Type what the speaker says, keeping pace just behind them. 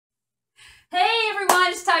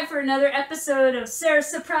for another episode of Sarah's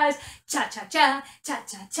Surprise. Cha-cha-cha,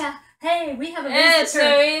 cha-cha-cha. Hey, we have a visitor. It's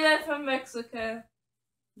Sarita from Mexico.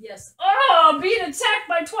 Yes. Oh, I'm being attacked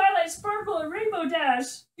by Twilight Sparkle and Rainbow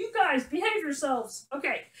Dash. You guys, behave yourselves.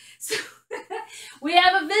 Okay, so we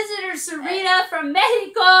have a visitor, Sarita from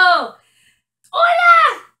Mexico.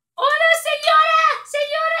 Hola! Hola, señora!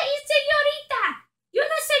 Señora y señorita! You're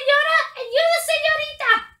the señora and you're the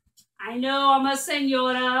señorita! I know I'm a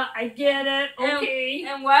señora. I get it. Okay.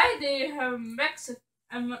 And why do you have Mexico?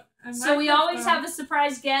 So we always have a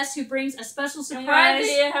surprise guest who brings a special surprise. And why do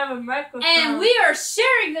you have a microphone? And we are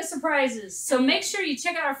sharing the surprises. So make sure you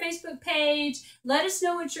check out our Facebook page. Let us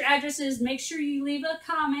know what your address is. Make sure you leave a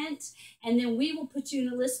comment. And then we will put you in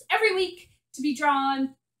a list every week to be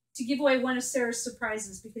drawn to give away one of Sarah's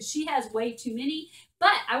surprises because she has way too many.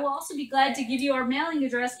 But I will also be glad to give you our mailing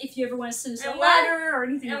address if you ever want to send us a letter or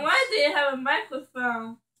anything else. And why do you have a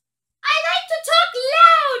microphone? I like to talk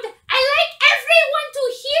loud. I like everyone to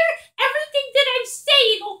hear everything that I'm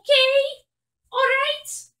saying, okay? Alright?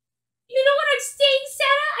 You know what I'm saying,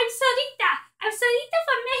 Sarah? I'm Sarita. I'm Sarita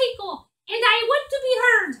from Mexico. And I want to be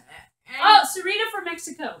heard. Oh, Sarita from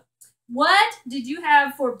Mexico. What did you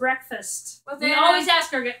have for breakfast? We always ask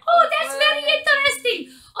her, oh, that's very interesting.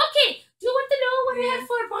 Okay, do you want to know what I had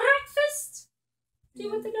for breakfast? Do you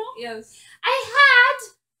want to know? Yes. I had,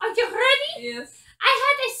 are you ready? Yes. I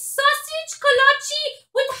had a sausage colache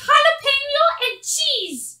with jalapeno and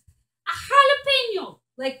cheese. A jalapeno.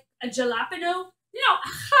 Like a jalapeno? No,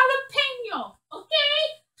 a jalapeno.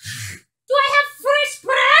 Okay? Do I have fresh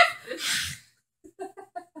bread?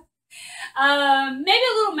 Maybe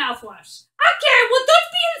a little mouthwash. Okay, well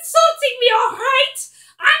don't be insulting me, alright?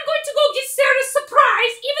 I'm going to go get Sarah's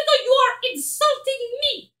surprise, even though you are insulting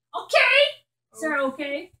me. Okay? Sarah,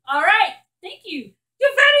 okay? Alright, thank you.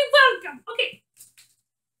 You're very welcome. Okay.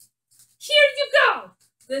 Here you go.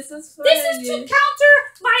 This is to counter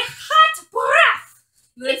my hot breath.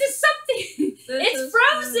 It is something. It's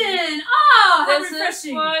frozen. Oh, how refreshing. This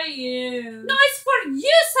is for you. No, it's for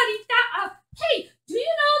you, Sarita. Hey, do you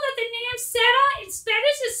know that the name Sarah in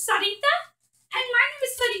Spanish is Sarita? And my name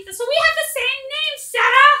is Sarita, so we have the same name,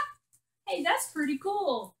 Sarah. Hey, that's pretty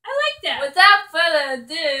cool. I like that. Without further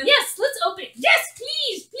ado. Yes, let's open it. Yes,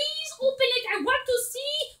 please. Please open it. I want to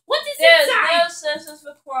see what is inside. There's no scissors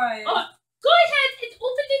required. Oh, go ahead and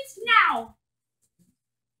open it now.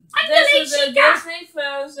 This is a Disney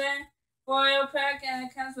Frozen foil pack, and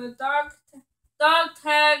it comes with dog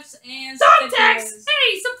tags and stickers. Tags!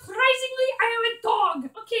 Hey, surprisingly, I am a dog.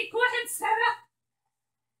 Okay, go ahead, Sarah.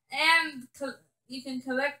 And you can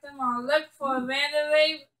collect them all. Look for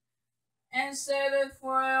randomly inserted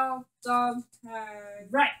foil dog tag.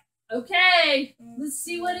 Right. Okay. Let's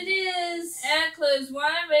see what it is. It includes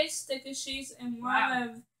one of 8 sticker sheets and one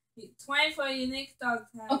of 24 unique dog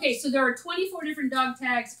tags. Okay, so there are 24 different dog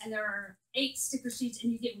tags, and there are 8 sticker sheets,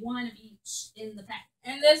 and you get one of each in the pack.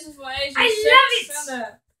 And this is for ages 6 and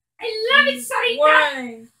up. I love it, Sarita.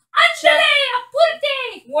 Warning. Andale,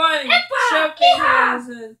 apurte. Warning. Choking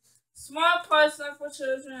hazard. Small parts not for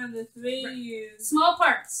children under 3 years. Small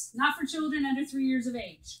parts, not for children under 3 years of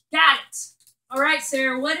age. Got it. All right,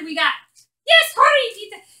 Sarah, what do we got? Yes, hurry.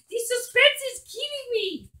 The suspense is killing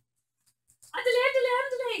me. Andale.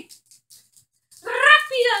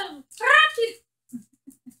 Rápido.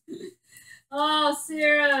 Oh,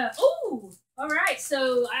 Sarah. Oh, all right.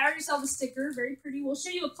 So I already saw the sticker. Very pretty. We'll show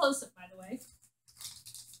you a close-up, by the way.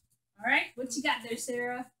 All right. What you got there,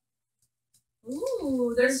 Sarah?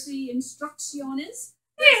 Ooh, there's the instrucciones.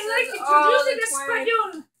 Hey, I like introducing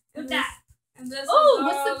español. What's that? And this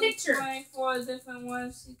what's the picture? 24 different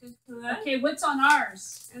ones you can collect. Okay, what's on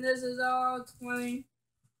ours? And this is all 28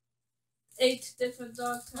 different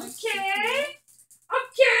dog tags. Okay.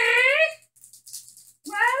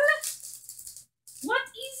 Well, what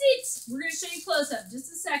is it? We're going to show you close up.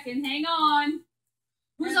 Just a second. Hang on.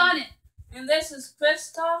 Who's on it? And this is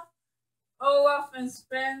Christoph, Olaf, and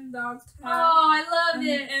Sven dog tag. Oh, I love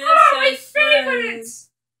it. And my favorite.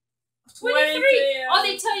 23. Oh,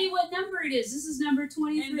 they tell you what number it is. This is number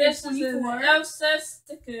 23 and this 24. Is an Elsa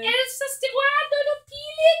sticker. And it's a sticker. Well, I'm going to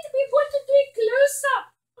peel it. We want to do a close-up.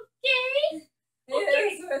 Okay?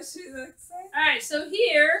 Okay. Here's what she looks like. All right, so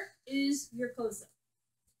here is your close-up.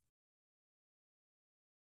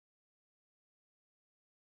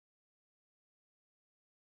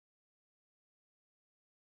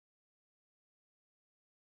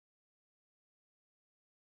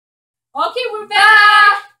 Okay, we're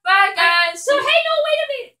back. Bye, guys. So, hey, no, wait a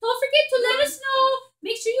minute. Don't forget to let us know.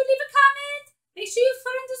 Make sure you leave a comment. Make sure you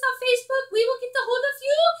friend us on Facebook. We will get a hold of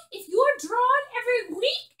you if you are drawn every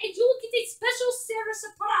week, and you will get a special Sarah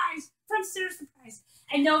surprise from Sarah Surprise.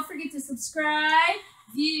 And And don't forget to subscribe,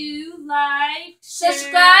 view, like, share.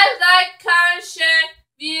 Subscribe, like, comment, share,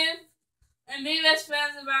 view, and be best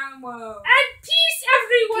friends around the world. And